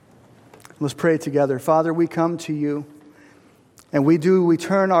Let's pray together. Father, we come to you, and we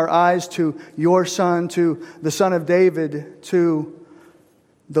turn our eyes to your Son, to the Son of David, to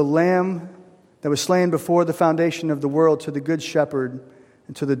the Lamb that was slain before the foundation of the world, to the Good Shepherd,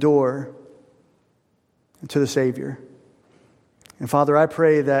 and to the door, and to the Savior. And Father, I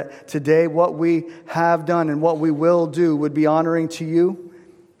pray that today what we have done and what we will do would be honoring to you.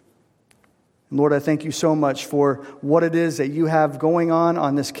 And Lord, I thank you so much for what it is that you have going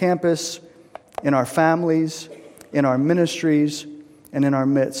on this campus, in our families, in our ministries, and in our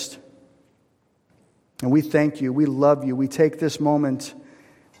midst. And we thank you. We love you. We take this moment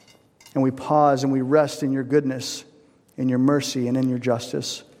and we pause and we rest in your goodness, in your mercy, and in your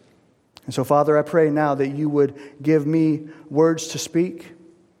justice. And so, Father, I pray now that you would give me words to speak,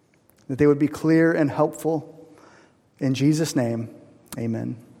 that they would be clear and helpful. In Jesus' name,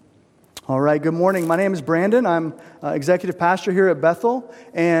 amen. All right, good morning. My name is Brandon. I'm executive pastor here at Bethel,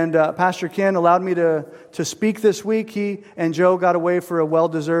 and Pastor Ken allowed me to speak this week. He and Joe got away for a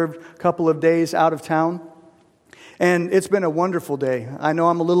well-deserved couple of days out of town, and it's been a wonderful day. I know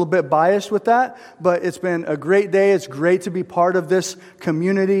I'm a little bit biased with that, but it's been a great day. It's great to be part of this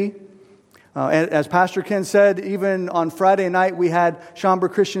community. And as Pastor Ken said, even on Friday night, we had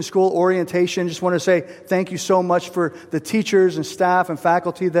Schaumburg Christian School orientation. Just want to say thank you so much for the teachers and staff and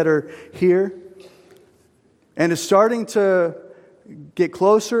faculty that are here. And it's starting to get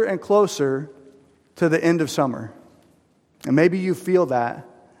closer and closer to the end of summer. And maybe you feel that.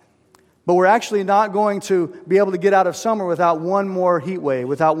 But we're actually not going to be able to get out of summer without one more heat wave,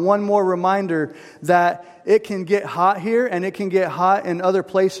 without one more reminder that it can get hot here and it can get hot in other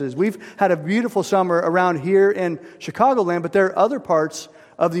places. We've had a beautiful summer around here in Chicagoland, but there are other parts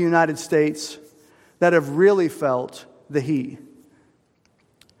of the United States that have really felt the heat.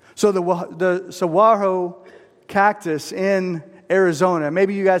 So the saguaro cactus in Arizona,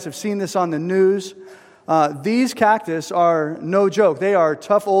 maybe you guys have seen this on the news. These cactus are no joke. They are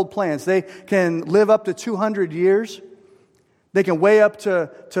tough old plants. They can live up to 200 years. They can weigh up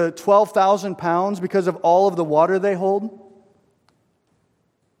to 12,000 pounds because of all of the water they hold.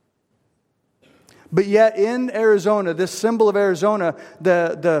 But yet in Arizona, this symbol of Arizona,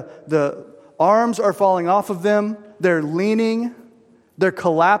 the arms are falling off of them. They're leaning. They're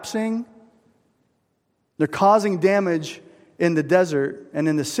collapsing. They're causing damage in the desert and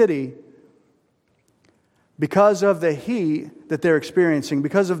in the city because of the heat that they're experiencing,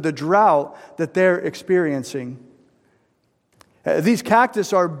 because of the drought that they're experiencing. These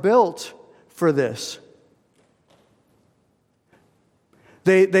cactus are built for this.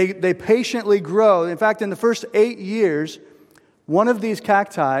 They patiently grow. In fact, in the first 8 years, one of these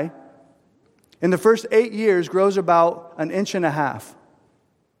cacti, in the first 8 years, grows about 1.5 inches.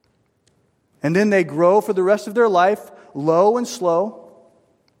 And then they grow for the rest of their life, low and slow,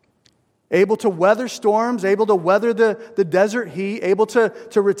 able to weather storms, able to weather the desert heat, able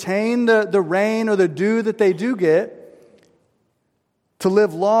to retain the rain or the dew that they do get, to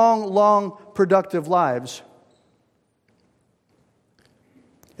live long, productive lives.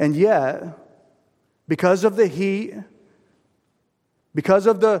 And yet, because of the heat, because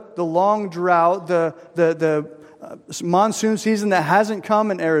of the long drought, the monsoon season that hasn't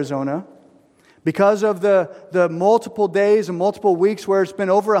come in Arizona, because of the multiple days and multiple weeks where it's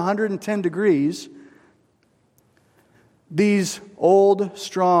been over 110 degrees, these old,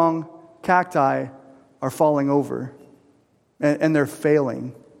 strong cacti are falling over and they're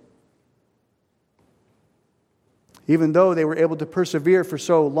failing. Even though they were able to persevere for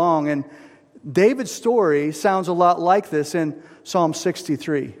so long. And David's story sounds a lot like this in Psalm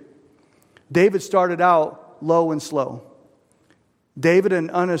 63. David started out low and slow. David, an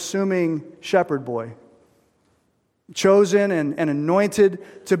unassuming shepherd boy, chosen and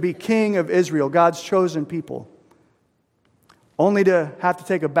anointed to be king of Israel, God's chosen people, only to have to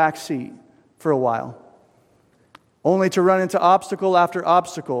take a back seat for a while, only to run into obstacle after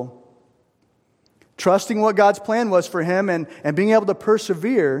obstacle, trusting what God's plan was for him and being able to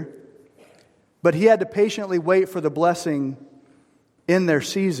persevere, but he had to patiently wait for the blessing in their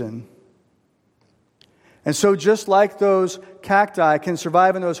season. And so just like those cacti can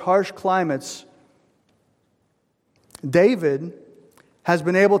survive in those harsh climates, David has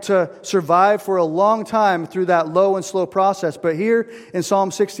been able to survive for a long time through that low and slow process. But here in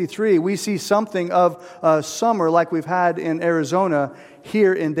Psalm 63, we see something of summer like we've had in Arizona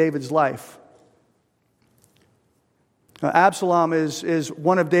here in David's life. Absalom is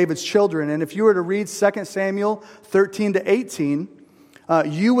one of David's children. And if you were to read 2 Samuel 13 to 18,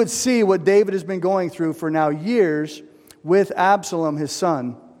 you would see what David has been going through for now years with Absalom, his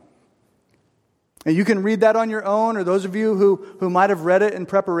son. And you can read that on your own, or those of you who might have read it in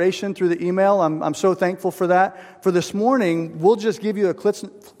preparation through the email, I'm so thankful for that. For this morning, we'll just give you a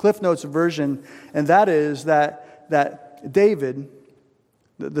Cliff Notes version, and that is that David,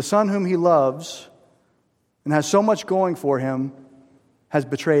 the son whom he loves and has so much going for him, has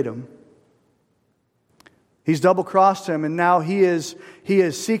betrayed him. He's double-crossed him, and now he is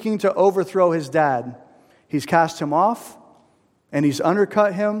seeking to overthrow his dad. He's cast him off, and he's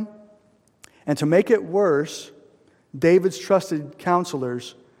undercut him. And to make it worse, David's trusted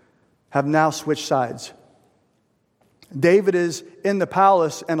counselors have now switched sides. David is in the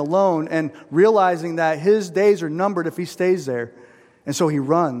palace and alone and realizing that his days are numbered if he stays there. And so he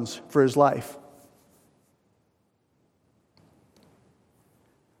runs for his life.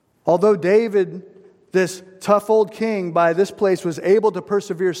 Although David, this tough old king by this place, was able to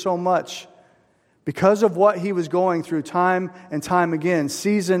persevere so much, because of what he was going through time and time again,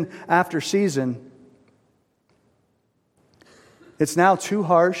 season after season, it's now too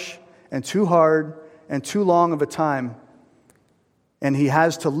harsh and too hard and too long of a time. And he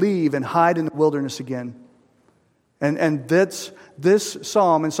has to leave and hide in the wilderness again. And this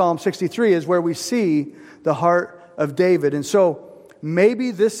psalm, in Psalm 63, is where we see the heart of David. And so maybe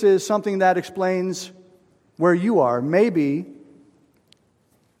this is something that explains where you are. Maybe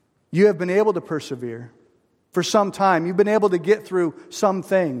you have been able to persevere for some time. You've been able to get through some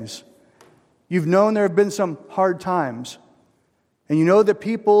things. You've known there have been some hard times. And you know that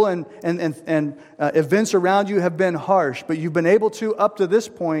people and events around you have been harsh, but you've been able to, up to this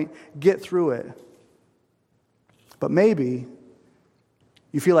point, get through it. But maybe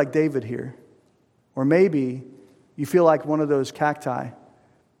you feel like David here. Or maybe you feel like one of those cacti,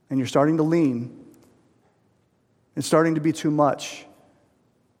 and you're starting to lean. It's starting to be too much.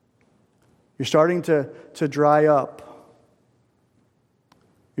 You're starting to dry up.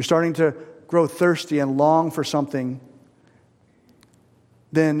 You're starting to grow thirsty and long for something.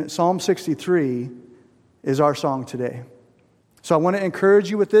 Then Psalm 63 is our song today. So I want to encourage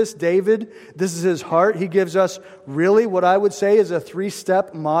you with this. David, this is his heart. He gives us really what I would say is a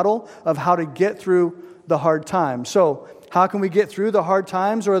 3-step model of how to get through the hard times. So how can we get through the hard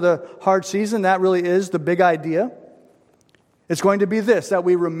times or the hard season? That really is the big idea. It's going to be this, that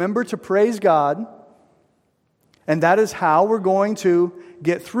we remember to praise God, and that is how we're going to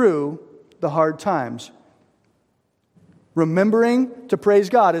get through the hard times. Remembering to praise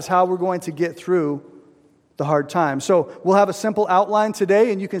God is how we're going to get through the hard times. So we'll have a simple outline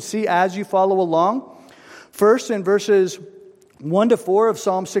today, and you can see as you follow along. First, in verses 1 to 4 of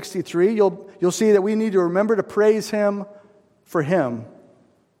Psalm 63, you'll see that we need to remember to praise Him for Him.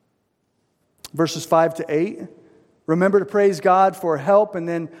 Verses 5 to 8, remember to praise God for help. And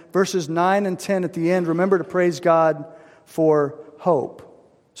then verses 9 and 10 at the end, remember to praise God for hope.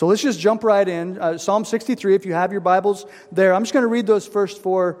 So let's just jump right in. Psalm 63, if you have your Bibles there, I'm just going to read those first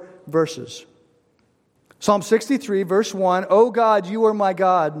 4 verses. Psalm 63, verse 1, O God, you are my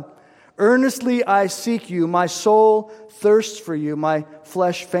God. Earnestly I seek you. My soul thirsts for you. My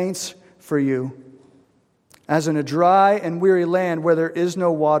flesh faints for you, as in a dry and weary land where there is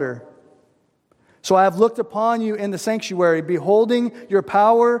no water. So I have looked upon you in the sanctuary, beholding your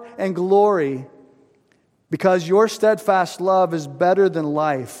power and glory, because your steadfast love is better than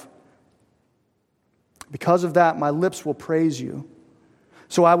life. Because of that, my lips will praise you.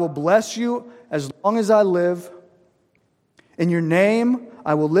 So I will bless you as long as I live. In your name,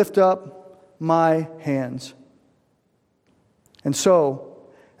 I will lift up my hands. And so,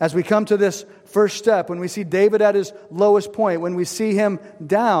 as we come to this first step, when we see David at his lowest point, when we see him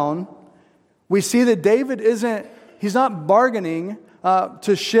down, we see that David he's not bargaining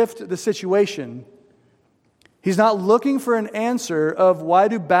to shift the situation. He's not looking for an answer of why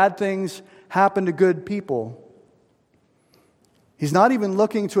do bad things happen to good people. He's not even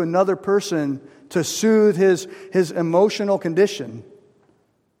looking to another person to soothe his emotional condition.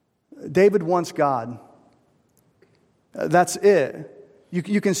 David wants God. That's it.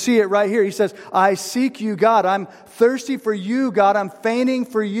 You can see it right here. He says, I seek you, God. I'm thirsty for you, God. I'm fainting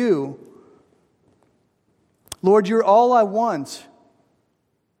for you. Lord, you're all I want.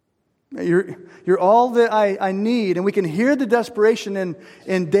 You're all that I need. And we can hear the desperation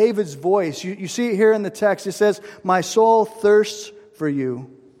in David's voice. You see it here in the text. It says, my soul thirsts for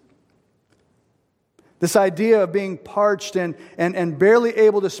you. This idea of being parched and barely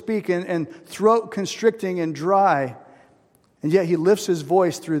able to speak and throat constricting and dry. And yet he lifts his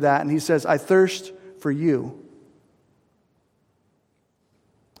voice through that and he says, I thirst for you.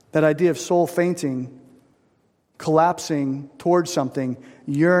 That idea of soul fainting, collapsing towards something,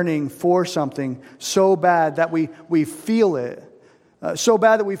 yearning for something so bad that we feel it. So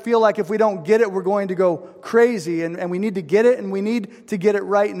bad that we feel like if we don't get it, we're going to go crazy. And we need to get it, and we need to get it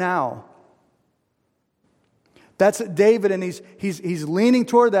right now. That's David, and he's leaning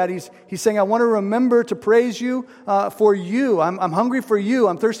toward that. He's saying, I want to remember to praise you for you. I'm hungry for you.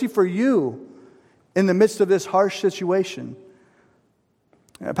 I'm thirsty for you in the midst of this harsh situation.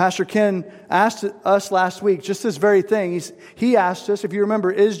 Pastor Ken asked us last week just this very thing. He asked us, if you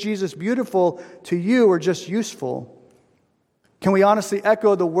remember, is Jesus beautiful to you or just useful? Can we honestly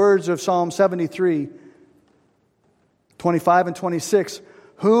echo the words of Psalm 73, 25 and 26?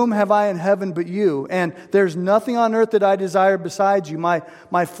 Whom have I in heaven but you? And there's nothing on earth that I desire besides you.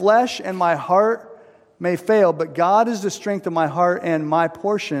 My flesh and my heart may fail, but God is the strength of my heart and my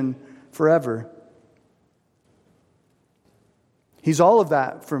portion forever. He's all of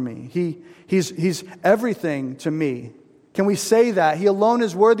that for me. He's everything to me. Can we say that? He alone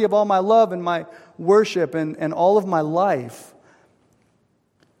is worthy of all my love and my worship and all of my life.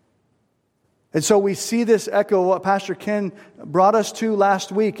 And so we see this echo, what Pastor Ken brought us to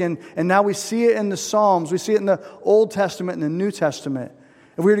last week, and now we see it in the Psalms. We see it in the Old Testament and the New Testament.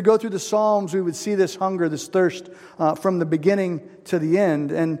 If we were to go through the Psalms, we would see this hunger, this thirst from the beginning to the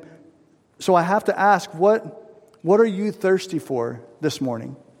end. And so I have to ask, what are you thirsty for this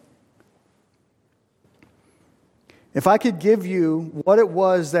morning? If I could give you what it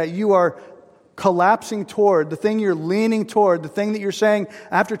was that you are collapsing toward, the thing you're leaning toward, the thing that you're saying,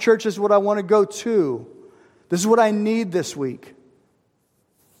 after church is what I want to go to. This is what I need this week.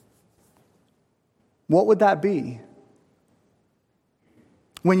 What would that be?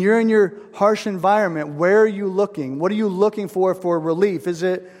 When you're in your harsh environment, where are you looking? What are you looking for relief? Is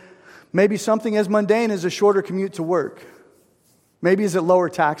it maybe something as mundane as a shorter commute to work? Maybe is it lower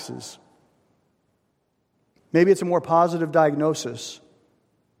taxes? Maybe it's a more positive diagnosis.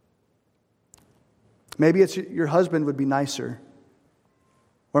 Maybe it's your husband would be nicer.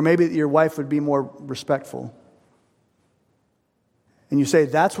 Or maybe your wife would be more respectful. And you say,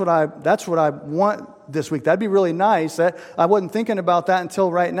 that's what I want this week. That'd be really nice. I wasn't thinking about that until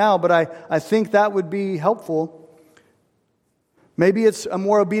right now, but I think that would be helpful. Maybe it's a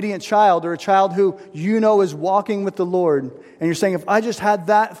more obedient child, or a child who you know is walking with the Lord. And you're saying, if I just had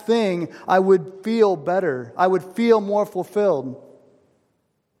that thing, I would feel better. I would feel more fulfilled.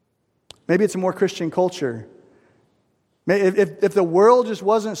 Maybe it's a more Christian culture. If the world just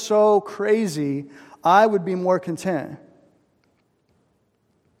wasn't so crazy, I would be more content.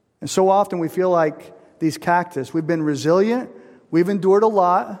 And so often we feel like these cactus. We've been resilient. We've endured a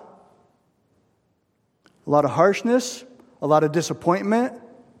lot of harshness, a lot of disappointment,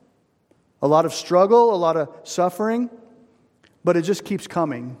 a lot of struggle, a lot of suffering, but it just keeps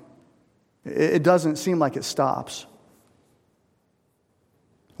coming. It doesn't seem like it stops.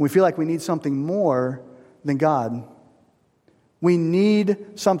 We feel like we need something more than God. We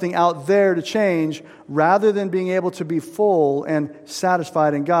need something out there to change rather than being able to be full and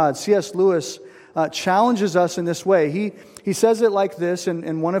satisfied in God. C.S. Lewis challenges us in this way. He says it like this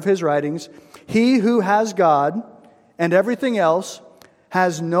in one of his writings. He who has God and everything else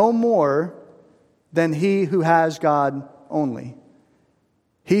has no more than he who has God only.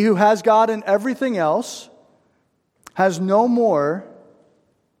 He who has God and everything else has no more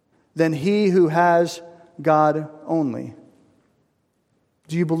than he who has God only.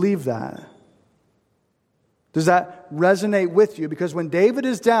 Do you believe that? Does that resonate with you? Because when David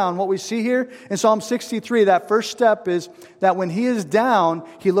is down, what we see here in Psalm 63, that first step is that when he is down,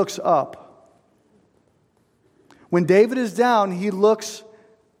 he looks up. When David is down, he looks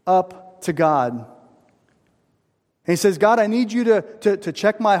up to God. And he says, God, I need you to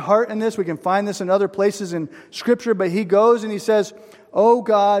check my heart in this. We can find this in other places in Scripture, but he goes and he says, Oh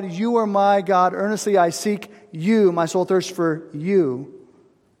God, you are my God. Earnestly I seek you. My soul thirsts for you.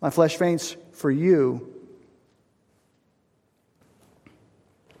 My flesh faints for you.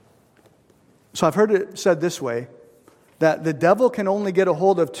 So I've heard it said this way, that the devil can only get a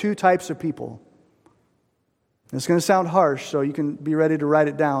hold of two types of people. It's going to sound harsh, so you can be ready to write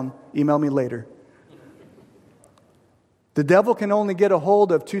it down. Email me later. The devil can only get a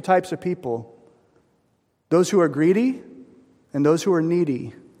hold of two types of people. Those who are greedy and those who are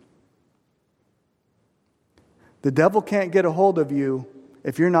needy. The devil can't get a hold of you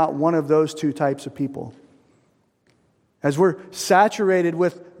if you're not one of those two types of people. As we're saturated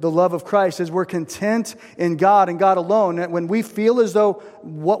with the love of Christ, as we're content in God and God alone, when we feel as though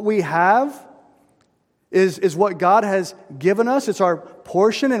what we have is what God has given us, it's our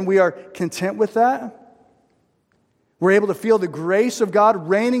portion, and we are content with that, we're able to feel the grace of God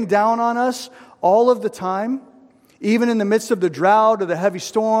raining down on us all of the time, even in the midst of the drought or the heavy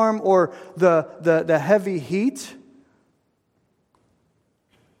storm or the heavy heat.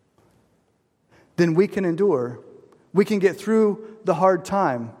 then we can endure. We can get through the hard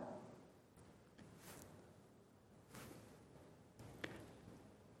time.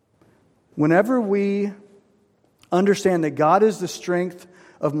 Whenever we understand that God is the strength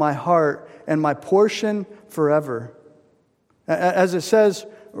of my heart and my portion forever, as it says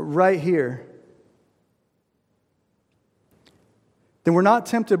right here, then we're not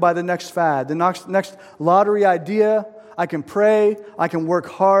tempted by the next fad, the next lottery idea. I can pray, I can work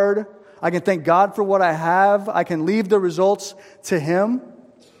hard, I can thank God for what I have, I can leave the results to Him.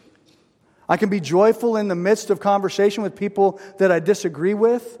 I can be joyful in the midst of conversation with people that I disagree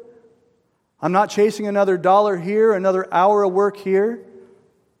with. I'm not chasing another dollar here, another hour of work here,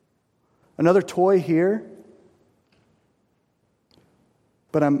 another toy here.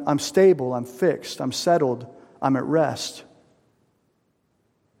 But I'm stable, I'm fixed, I'm settled, I'm at rest.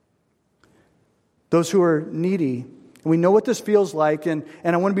 Those who are needy, we know what this feels like, and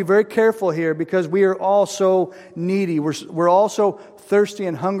I want to be very careful here because we are all so needy. We're all so thirsty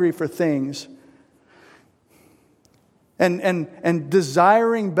and hungry for things. And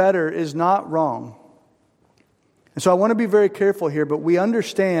desiring better is not wrong. And so I want to be very careful here, but we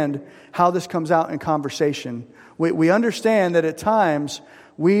understand how this comes out in conversation. We understand that at times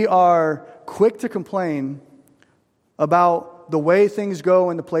we are quick to complain about the way things go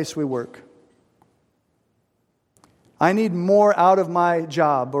in the place we work. I need more out of my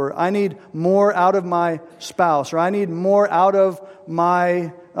job, or I need more out of my spouse, or I need more out of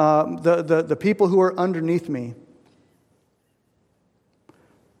my the people who are underneath me.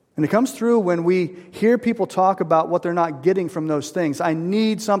 And it comes through when we hear people talk about what they're not getting from those things. I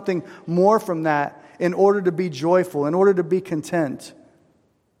need something more from that in order to be joyful, in order to be content.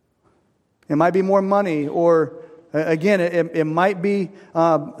 It might be more money, or again, it might be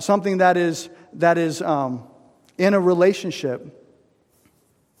something that is in a relationship.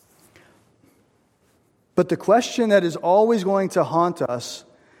 But the question that is always going to haunt us,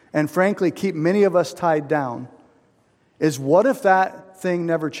 and frankly keep many of us tied down, is what if that thing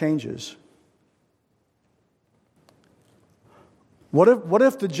never changes? What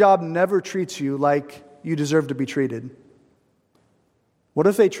if the job never treats you like you deserve to be treated? What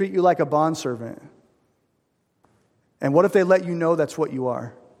if they treat you like a bondservant? And what if they let you know that's what you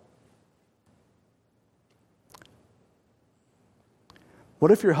are? What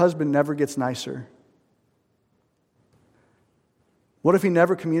if your husband never gets nicer? What if he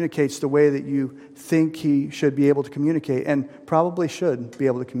never communicates the way that you think he should be able to communicate, and probably should be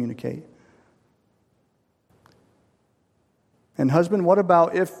able to communicate? And husband, what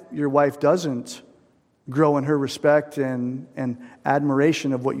about if your wife doesn't grow in her respect and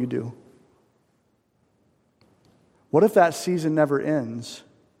admiration of what you do? What if that season never ends?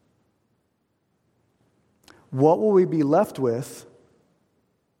 What will we be left with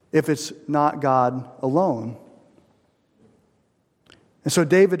if it's not God alone? And so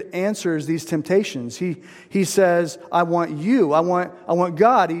David answers these temptations. He says, I want you. I want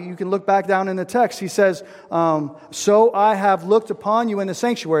God. You can look back down in the text. He says, so I have looked upon you in the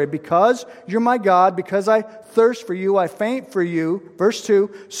sanctuary. Because you're my God, because I thirst for you, I faint for you. Verse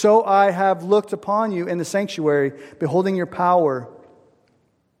 2, so I have looked upon you in the sanctuary, beholding your power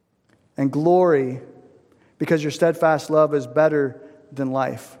and glory, because your steadfast love is better than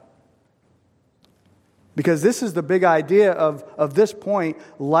life. Because this is the big idea of this point.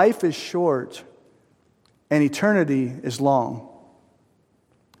 Life is short and eternity is long.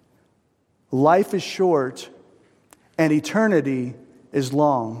 Life is short and eternity is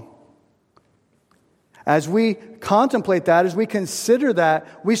long. As we contemplate that, as we consider that,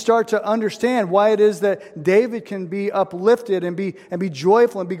 we start to understand why it is that David can be uplifted and be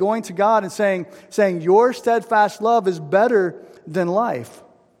joyful and be going to God and saying, your steadfast love is better than life.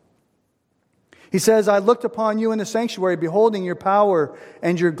 He says, I looked upon you in the sanctuary, beholding your power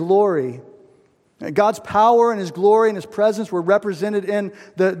and your glory. God's power and His glory and His presence were represented in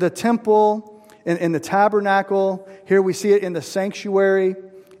the temple, in the tabernacle. Here we see it in the sanctuary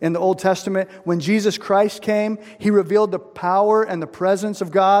in the Old Testament. When Jesus Christ came, He revealed the power and the presence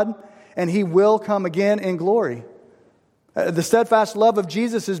of God, and He will come again in glory. The steadfast love of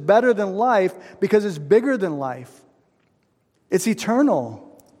Jesus is better than life because it's bigger than life. It's eternal.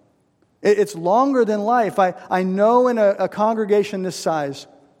 It's longer than life. I know in a congregation this size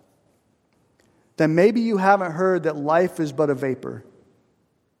that maybe you haven't heard that life is but a vapor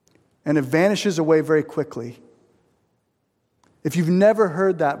and it vanishes away very quickly. If you've never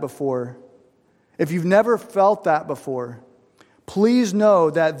heard that before, if you've never felt that before, please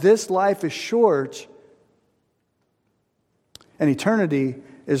know that this life is short and eternity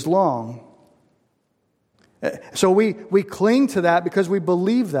is long. So we cling to that because we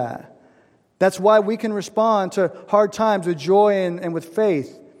believe that That's why we can respond to hard times with joy and with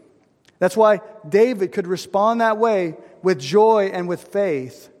faith. That's why David could respond that way with joy and with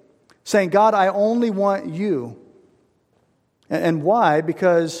faith, saying, God, I only want you. And why?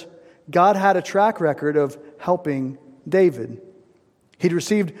 Because God had a track record of helping David. He'd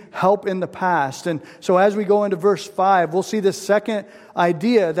received help in the past. And so as we go into verse 5, we'll see this second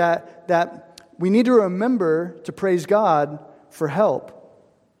idea that we need to remember to praise God for help.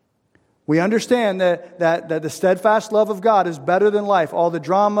 We understand that the steadfast love of God is better than life. All the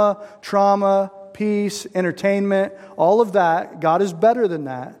drama, trauma, peace, entertainment, all of that, God is better than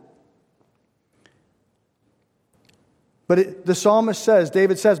that. But the psalmist says,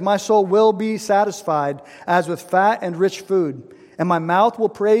 David says, my soul will be satisfied as with fat and rich food, and my mouth will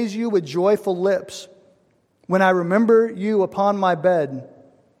praise you with joyful lips when I remember you upon my bed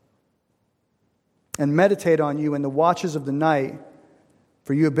and meditate on you in the watches of the night.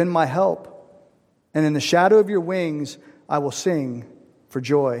 For you have been my help, and in the shadow of your wings I will sing for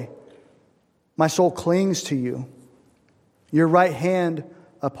joy. My soul clings to you. Your right hand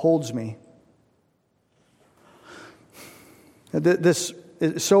upholds me. This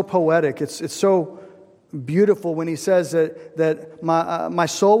is so poetic. It's so beautiful when he says that my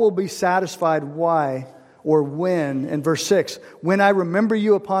soul will be satisfied. Why? Or when? In verse 6, when I remember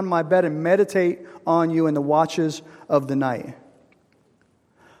you upon my bed and meditate on you in the watches of the night.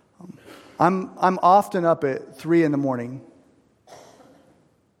 I'm often up at 3 a.m.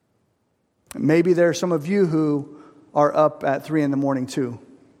 Maybe there are some of you who are up at 3 a.m. too.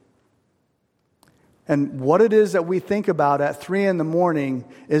 And what it is that we think about at 3 a.m.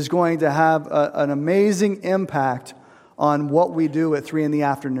 is going to have an amazing impact on what we do at 3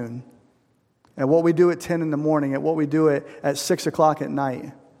 p.m, and what we do at 10 a.m, and what we do at 6 o'clock at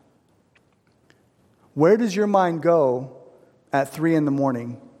night. Where does your mind go at 3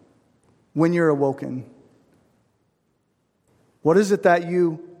 a.m. when you're awoken? What is it that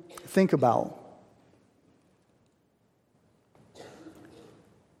you think about?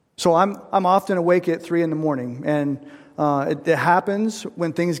 So I'm often awake at 3 a.m, and it happens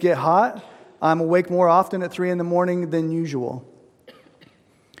when things get hot. I'm awake more often at 3 a.m. than usual.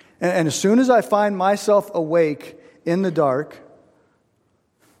 And as soon as I find myself awake in the dark,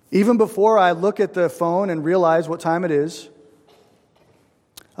 even before I look at the phone and realize what time it is,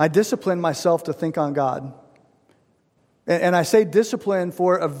 I discipline myself to think on God. And I say discipline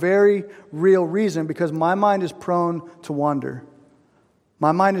for a very real reason, because my mind is prone to wander.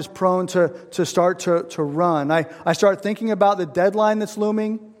 My mind is prone to start to run. I start thinking about the deadline that's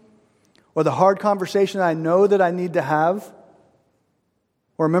looming, or the hard conversation I know that I need to have,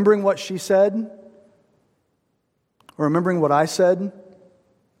 or remembering what she said, or remembering what I said.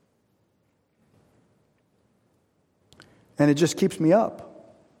 And it just keeps me up.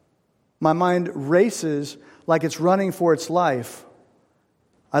 My mind races like it's running for its life.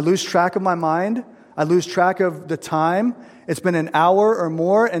 I lose track of my mind. I lose track of the time. It's been an hour or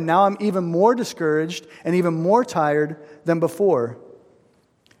more, and now I'm even more discouraged and even more tired than before.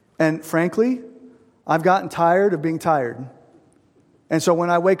 And frankly, I've gotten tired of being tired. And so when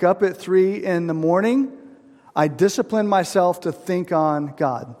I wake up at 3 a.m, I discipline myself to think on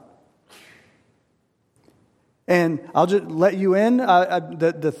God. And I'll just let you in.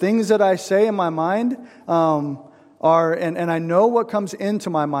 The things that I say in my mind are, and I know what comes into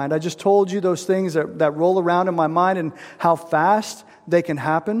my mind. I just told you those things that roll around in my mind and how fast they can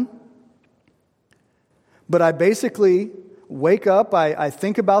happen. But I basically wake up, I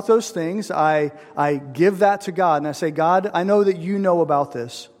think about those things, I give that to God, and I say, God, I know that you know about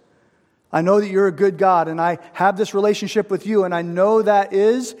this. I know that you're a good God, and I have this relationship with you, and I know that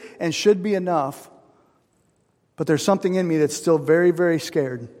is and should be enough. But there's something in me that's still very, very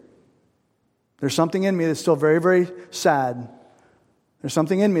scared. There's something in me that's still very, very sad. There's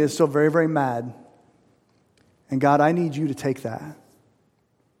something in me that's still very, very mad. And God, I need you to take that.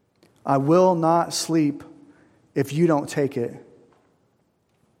 I will not sleep if you don't take it.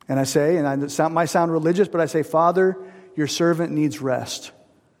 And I say, and it might sound religious, but I say, Father, your servant needs rest.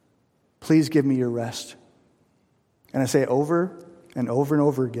 Please give me your rest. And I say it over and over and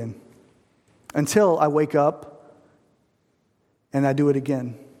over again until I wake up and I do it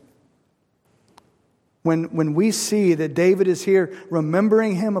again. When we see that David is here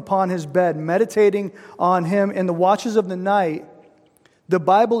remembering him upon his bed, meditating on him in the watches of the night, the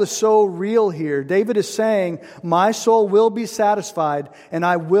Bible is so real here. David is saying, my soul will be satisfied, and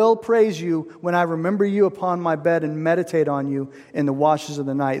I will praise you when I remember you upon my bed and meditate on you in the watches of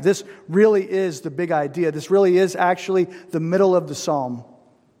the night. This really is the big idea. This really is actually the middle of the psalm.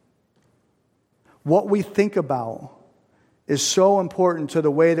 What we think about is so important to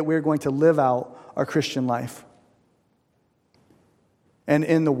the way that we're going to live out our Christian life. And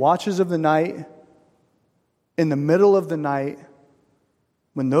in the watches of the night, in the middle of the night,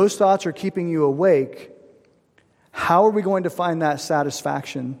 when those thoughts are keeping you awake, how are we going to find that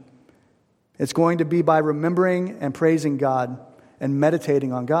satisfaction? It's going to be by remembering and praising God and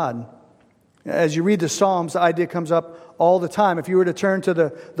meditating on God. As you read the Psalms, the idea comes up all the time. If you were to turn to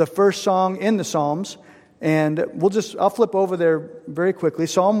the first song in the Psalms, and I'll flip over there very quickly.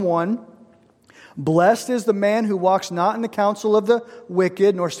 Psalm 1. Blessed is the man who walks not in the counsel of the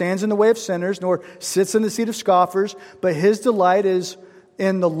wicked, nor stands in the way of sinners, nor sits in the seat of scoffers, but his delight is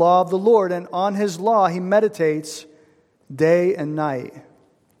in the law of the Lord, and on his law he meditates day and night.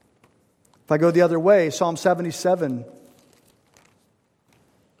 If I go the other way, Psalm 77.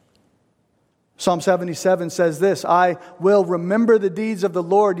 Psalm 77 says this, I will remember the deeds of the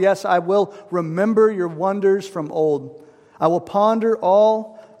Lord. Yes, I will remember your wonders from old. I will ponder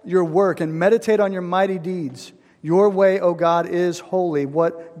all your work and meditate on your mighty deeds. Your way, O God, is holy.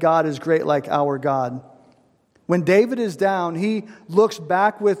 What God is great like our God? When David is down, he looks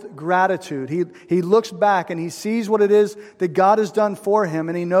back with gratitude. He looks back and he sees what it is that God has done for him,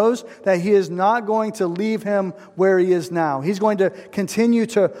 and he knows that he is not going to leave him where he is now. He's going to continue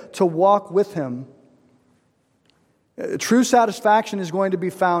to walk with him. True satisfaction is going to be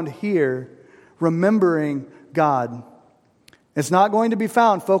found here, remembering God. It's not going to be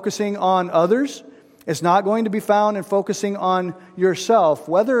found focusing on others. It's not going to be found in focusing on yourself.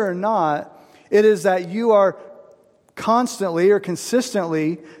 Whether or not it is that you are constantly or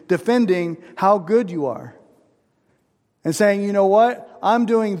consistently defending how good you are. And saying, you know what? I'm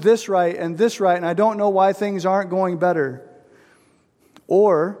doing this right, and I don't know why things aren't going better.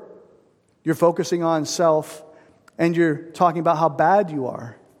 Or you're focusing on self and you're talking about how bad you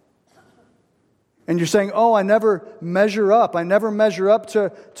are. And you're saying, oh, I never measure up. I never measure up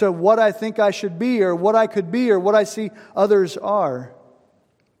to what I think I should be or what I could be or what I see others are.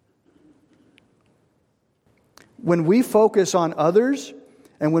 When we focus on others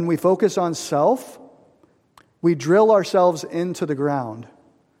and when we focus on self, we drill ourselves into the ground.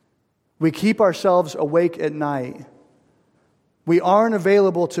 We keep ourselves awake at night. We aren't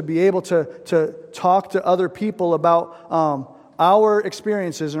available to be able to talk to other people about our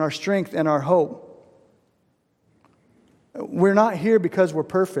experiences and our strength and our hope. We're not here because we're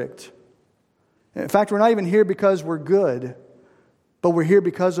perfect. In fact, we're not even here because we're good, but we're here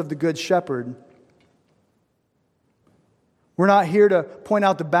because of the Good Shepherd. We're not here to point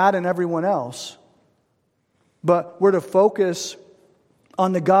out the bad in everyone else, but we're to focus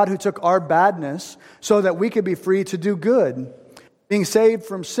on the God who took our badness so that we could be free to do good. Being saved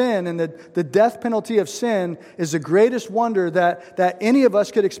from sin and the death penalty of sin is the greatest wonder that any of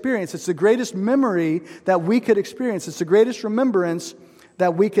us could experience. It's the greatest memory that we could experience. It's the greatest remembrance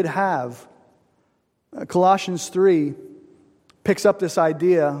that we could have. Colossians 3 picks up this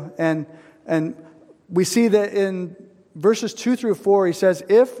idea, and we see that in verses 2 through 4, he says,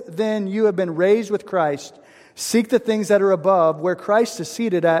 if then you have been raised with Christ, seek the things that are above, where Christ is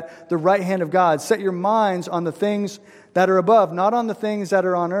seated at the right hand of God. Set your minds on the things that are above, not on the things that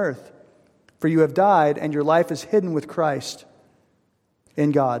are on earth. For you have died, and your life is hidden with Christ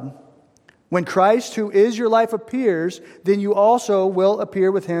in God. When Christ, who is your life, appears, then you also will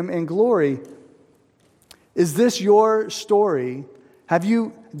appear with him in glory. Is this your story? Have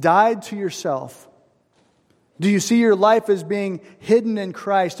you died to yourself? Do you see your life as being hidden in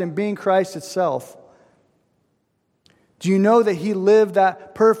Christ and being Christ itself? Do you know that he lived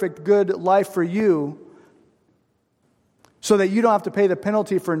that perfect, good life for you so that you don't have to pay the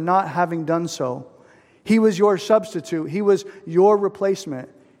penalty for not having done so? He was your substitute. He was your replacement.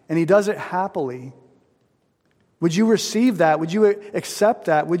 And he does it happily. Would you receive that? Would you accept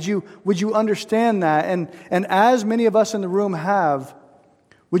that? Would you understand that? And as many of us in the room have,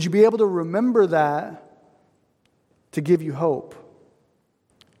 would you be able to remember that to give you hope?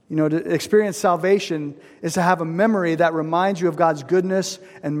 You know, to experience salvation is to have a memory that reminds you of God's goodness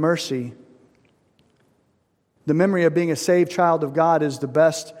and mercy. The memory of being a saved child of God is the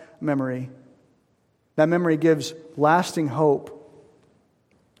best memory. That memory gives lasting hope.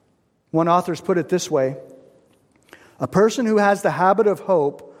 One author's put it this way: a person who has the habit of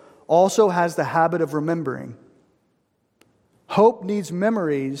hope also has the habit of remembering. Hope needs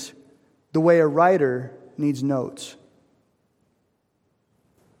memories the way a writer needs notes.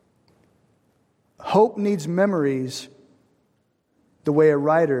 Hope needs memories the way a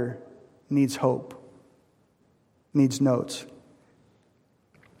writer needs hope, needs notes.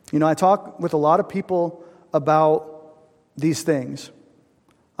 You know, I talk with a lot of people about these things.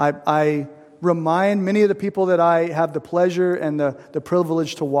 I remind many of the people that I have the pleasure and the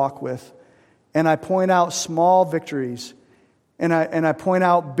privilege to walk with. And I point out small victories. And I point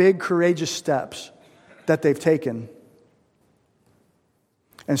out big, courageous steps that they've taken.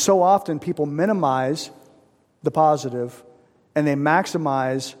 And so often people minimize the positive and they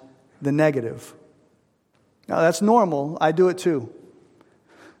maximize the negative. Now that's normal. I do it too.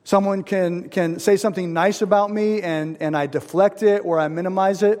 Someone can say something nice about me and I deflect it or I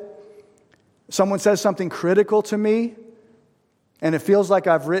minimize it. Someone says something critical to me and it feels like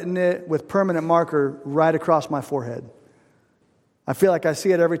I've written it with permanent marker right across my forehead. I feel like I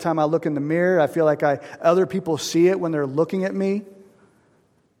see it every time I look in the mirror. I feel like other people see it when they're looking at me.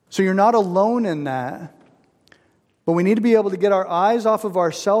 So you're not alone in that. But we need to be able to get our eyes off of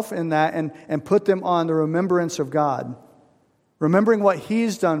ourselves in that and put them on the remembrance of God. Remembering what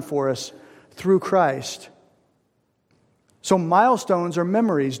He's done for us through Christ. So milestones are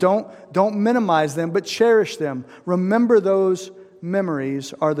memories. Don't minimize them, but cherish them. Remember those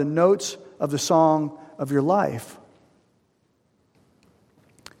memories are the notes of the song of your life.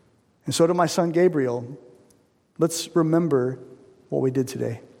 And so to my son Gabriel, let's remember what we did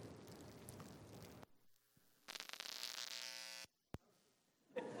today.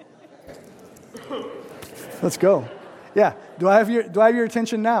 Let's go. Yeah. Do I have your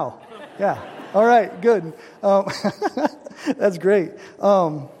attention now? Yeah. All right. Good. That's great.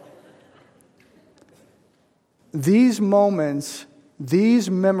 These moments, these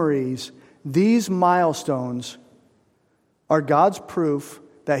memories, these milestones are God's proof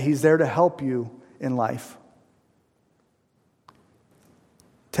that He's there to help you in life.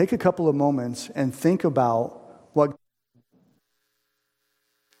 Take a couple of moments and think about